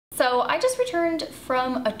I just returned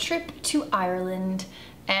from a trip to Ireland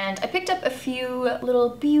and I picked up a few little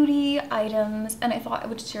beauty items and I thought I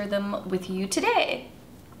would share them with you today.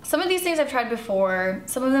 Some of these things I've tried before,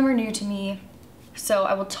 some of them are new to me, so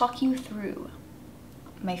I will talk you through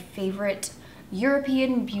my favorite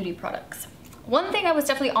European beauty products. One thing I was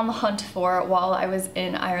definitely on the hunt for while I was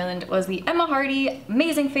in Ireland was the Emma Hardie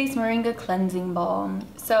Amazing Face Moringa Cleansing Balm.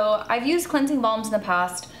 So I've used cleansing balms in the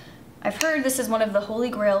past. I've heard this is one of the holy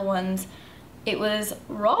grail ones. It was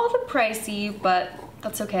rather pricey, but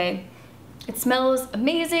that's okay. It smells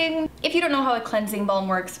amazing. If you don't know how a cleansing balm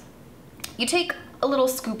works, you take a little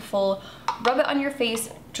scoopful, rub it on your face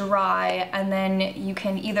dry, and then you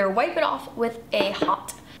can either wipe it off with a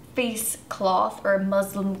hot face cloth or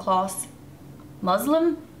muslin cloth,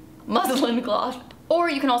 muslin cloth, or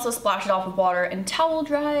you can also splash it off with water and towel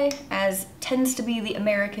dry, as tends to be the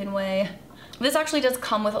American way. This actually does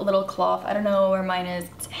come with a little cloth. I don't know where mine is.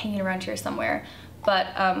 It's hanging around here somewhere. But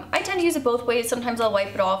I tend to use it both ways. Sometimes I'll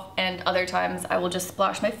wipe it off and other times I will just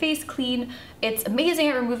splash my face clean. It's amazing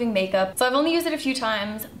at removing makeup. So I've only used it a few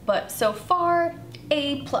times, but so far,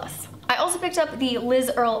 A+. I also picked up the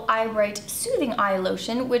Earle Eye Bright Soothing Eye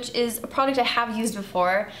Lotion, which is a product I have used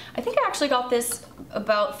before. I think I actually got this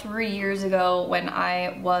about 3 years ago when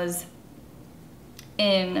I was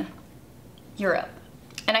in Europe.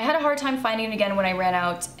 And I had a hard time finding it again when I ran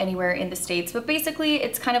out anywhere in the States. But basically,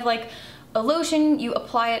 it's kind of like a lotion, you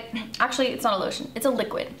apply it, actually it's not a lotion, it's a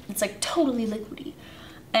liquid. It's like totally liquidy.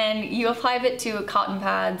 And you apply it to cotton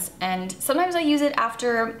pads, and sometimes I use it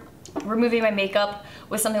after removing my makeup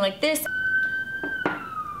with something like this.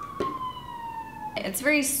 It's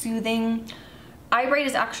very soothing. Eye Bright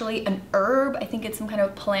is actually an herb. I think it's some kind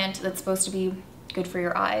of plant that's supposed to be good for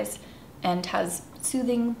your eyes and has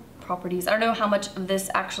soothing properties. I don't know how much of this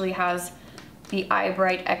actually has the Eye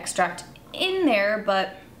Bright extract in there,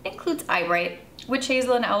 but it includes Eye Bright, witch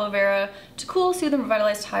hazel and aloe vera to cool, soothe, and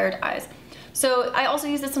revitalize tired eyes. So I also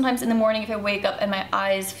use this sometimes in the morning if I wake up and my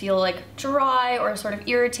eyes feel like dry or sort of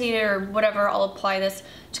irritated or whatever. I'll apply this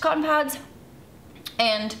to cotton pads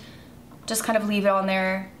and just kind of leave it on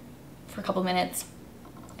there for a couple minutes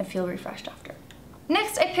and feel refreshed after.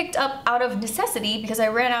 Next, I picked up, out of necessity, because I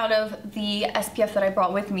ran out of the SPF that I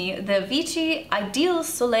brought with me, the Vichy Ideal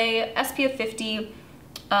Soleil SPF 50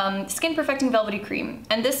 Skin Perfecting Velvety Cream.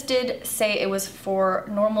 And this did say it was for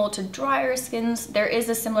normal to drier skins. There is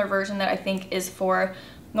a similar version that I think is for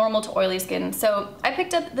normal to oily skin. So I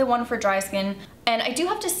picked up the one for dry skin, and I do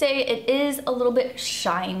have to say it is a little bit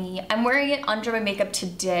shiny. I'm wearing it under my makeup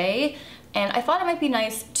today, and I thought it might be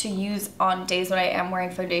nice to use on days when I am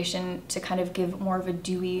wearing foundation to kind of give more of a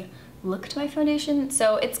dewy look to my foundation.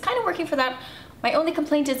 So it's kind of working for that. My only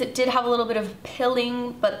complaint is it did have a little bit of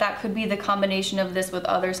pilling, but that could be the combination of this with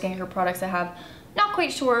other skincare products I have. Not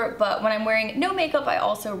quite sure, but when I'm wearing no makeup, I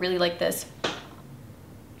also really like this.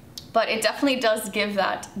 But it definitely does give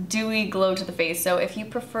that dewy glow to the face, so if you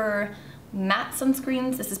prefer matte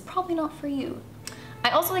sunscreens, this is probably not for you.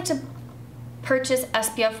 I also like to purchase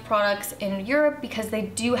SPF products in Europe because they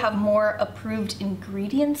do have more approved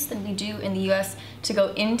ingredients than we do in the US to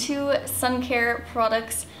go into sun care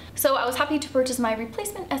products. So I was happy to purchase my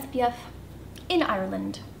replacement SPF in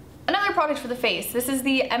Ireland. Another product for the face. This is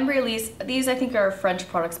the Embryolisse. These I think are French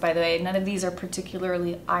products, by the way. None of these are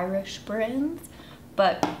particularly Irish brands,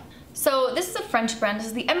 but so this is a French brand. This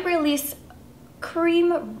is the Embryolisse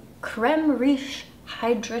Creme Riche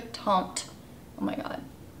Hydratant. Oh my god.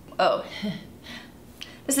 Oh.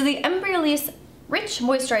 This is the Embryolisse Rich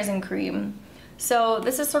Moisturizing Cream. So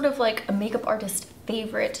this is sort of like a makeup artist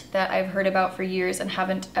favorite that I've heard about for years and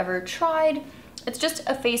haven't ever tried. It's just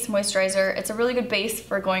a face moisturizer. It's a really good base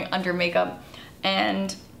for going under makeup.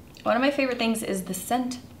 And one of my favorite things is the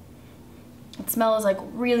scent. It smells like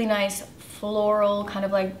really nice floral, kind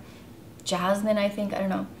of like jasmine, I think. I don't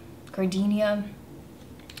know, gardenia.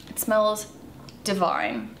 It smells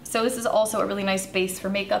divine. So this is also a really nice base for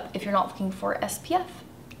makeup if you're not looking for SPF.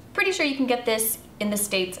 Pretty sure you can get this in the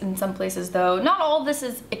States in some places though. Not all of this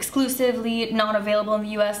is exclusively not available in the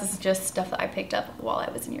US. This is just stuff that I picked up while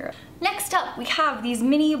I was in Europe. Next up, we have these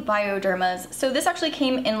mini Bidermas. So this actually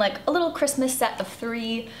came in like a little Christmas set of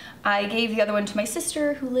 3. I gave the other one to my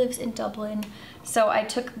sister who lives in Dublin. So I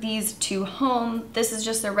took these 2 home. This is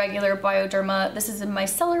just a regular Bioderma. This is in my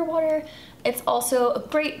cellar water. It's also a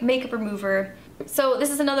great makeup remover. So this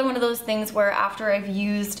is another one of those things where after I've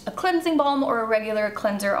used a cleansing balm or a regular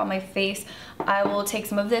cleanser on my face, I will take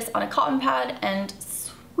some of this on a cotton pad and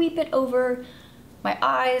sweep it over my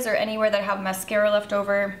eyes or anywhere that I have mascara left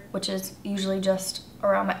over, which is usually just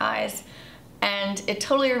around my eyes, and it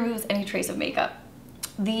totally removes any trace of makeup.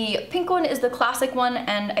 The pink one is the classic one,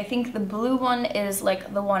 and I think the blue one is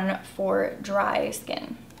like the one for dry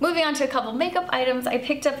skin. Moving on to a couple makeup items, I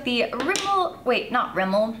picked up the I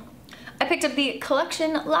picked up the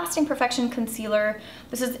Collection Lasting Perfection Concealer.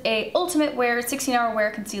 This is a ultimate wear, 16-hour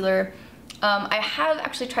wear concealer. I have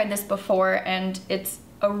actually tried this before, and it's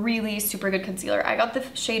a really super good concealer. I got the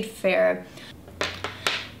shade Fair.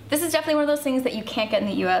 This is definitely one of those things that you can't get in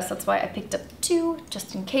the US. That's why I picked up two,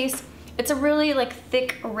 just in case. It's a really like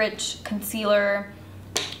thick, rich concealer.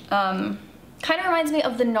 Kind of reminds me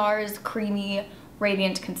of the NARS Creamy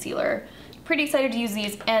Radiant Concealer. Pretty excited to use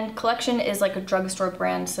these, and Collection is like a drugstore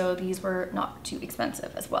brand, so these were not too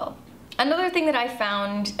expensive as well. Another thing that I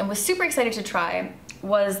found and was super excited to try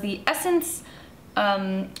was the Essence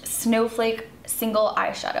Snowflake Single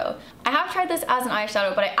Eyeshadow. I have tried this as an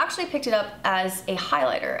eyeshadow, but I actually picked it up as a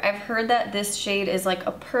highlighter. I've heard that this shade is like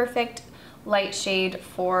a perfect light shade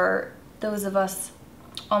for those of us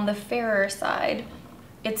on the fairer side.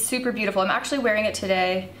 It's super beautiful. I'm actually wearing it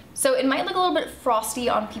today. So it might look a little bit frosty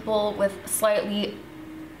on people with slightly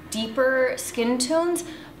deeper skin tones,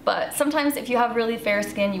 but sometimes if you have really fair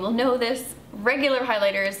skin, you will know this. Regular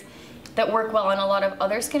highlighters that work well on a lot of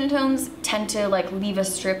other skin tones tend to like leave a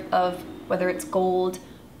strip of, whether it's gold,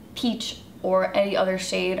 peach, or any other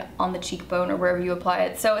shade on the cheekbone or wherever you apply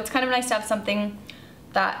it. So it's kind of nice to have something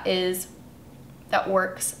that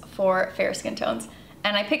works for fair skin tones.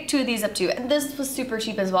 And I picked two of these up too, and this was super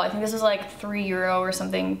cheap as well. I think this was like €3 or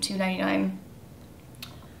something, $2.99.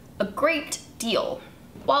 A great deal.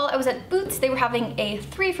 While I was at Boots, they were having a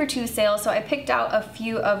 3 for 2 sale, so I picked out a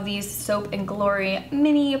few of these Soap and Glory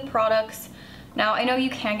mini products. Now, I know you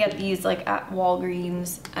can get these like at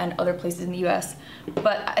Walgreens and other places in the US,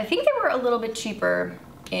 but I think they were a little bit cheaper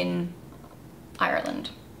in Ireland.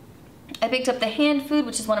 I picked up the Hand Food,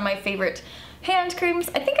 which is one of my favorite hand creams.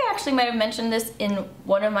 I think I actually might have mentioned this in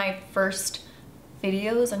one of my first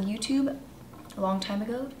videos on YouTube a long time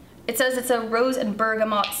ago. It says it's a rose and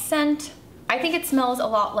bergamot scent. I think it smells a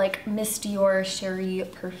lot like Miss Dior Sherry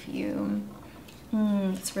perfume.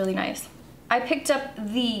 It's really nice. I picked up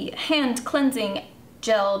the hand cleansing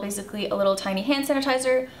gel, basically a little tiny hand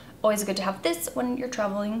sanitizer. Always good to have this when you're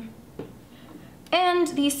traveling. And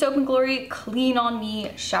the Soap and Glory Clean On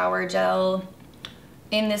Me shower gel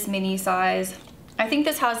in this mini size. I think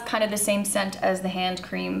this has kind of the same scent as the hand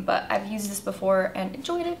cream, but I've used this before and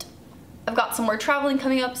enjoyed it. I've got some more traveling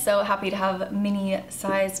coming up, so happy to have mini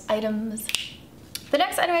sized items. The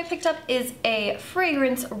next item I picked up is a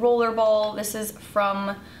fragrance roller ball. This is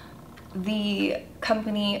from the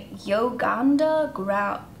company Yogandha.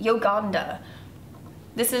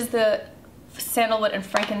 This is the sandalwood and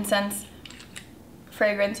frankincense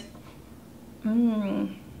fragrance.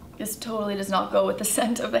 This totally does not go with the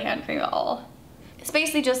scent of the hand cream at all. It's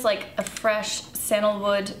basically just like a fresh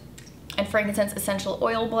sandalwood and frankincense essential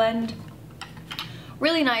oil blend.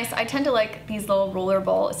 Really nice. I tend to like these little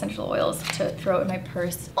rollerball essential oils to throw in my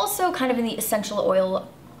purse. Also kind of in the essential oil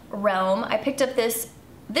realm, I picked up this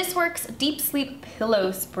Works Deep Sleep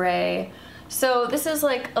Pillow Spray. So this is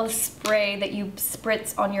like a spray that you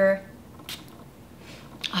spritz on your...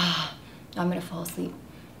 I'm gonna fall asleep.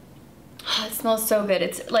 It smells so good.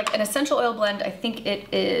 It's like an essential oil blend. I think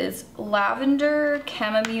it is lavender,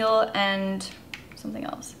 chamomile, and something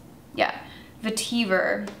else. Yeah,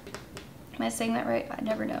 vetiver. Am I saying that right? I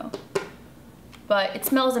never know. But it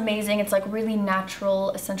smells amazing. It's like really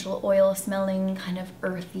natural essential oil smelling, kind of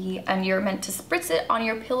earthy, and you're meant to spritz it on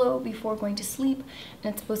your pillow before going to sleep,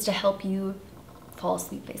 and it's supposed to help you fall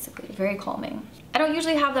asleep, basically. Very calming. I don't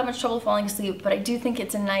usually have that much trouble falling asleep, but I do think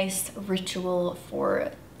it's a nice ritual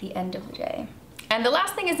for the end of the day. And the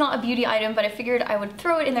last thing is not a beauty item, but I figured I would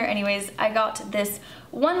throw it in there anyways. I got this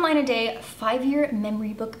 1 line a day 5-year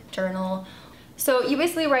memory book journal. So you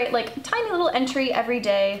basically write like a tiny little entry every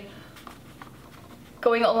day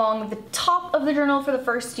going along the top of the journal for the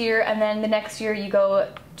first year, and then the next year you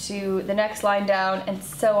go to the next line down, and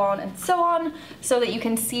so on, so that you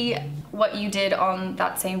can see what you did on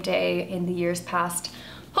that same day in the years past.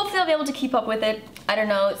 Hopefully I'll be able to keep up with it. I don't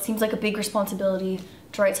know, it seems like a big responsibility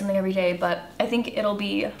to write something every day, but I think it'll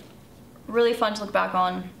be really fun to look back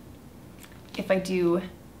on if I do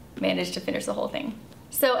manage to finish the whole thing.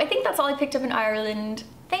 So I think that's all I picked up in Ireland.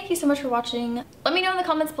 Thank you so much for watching. Let me know in the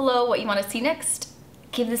comments below what you want to see next.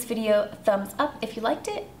 Give this video a thumbs up if you liked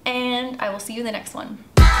it, and I will see you in the next one.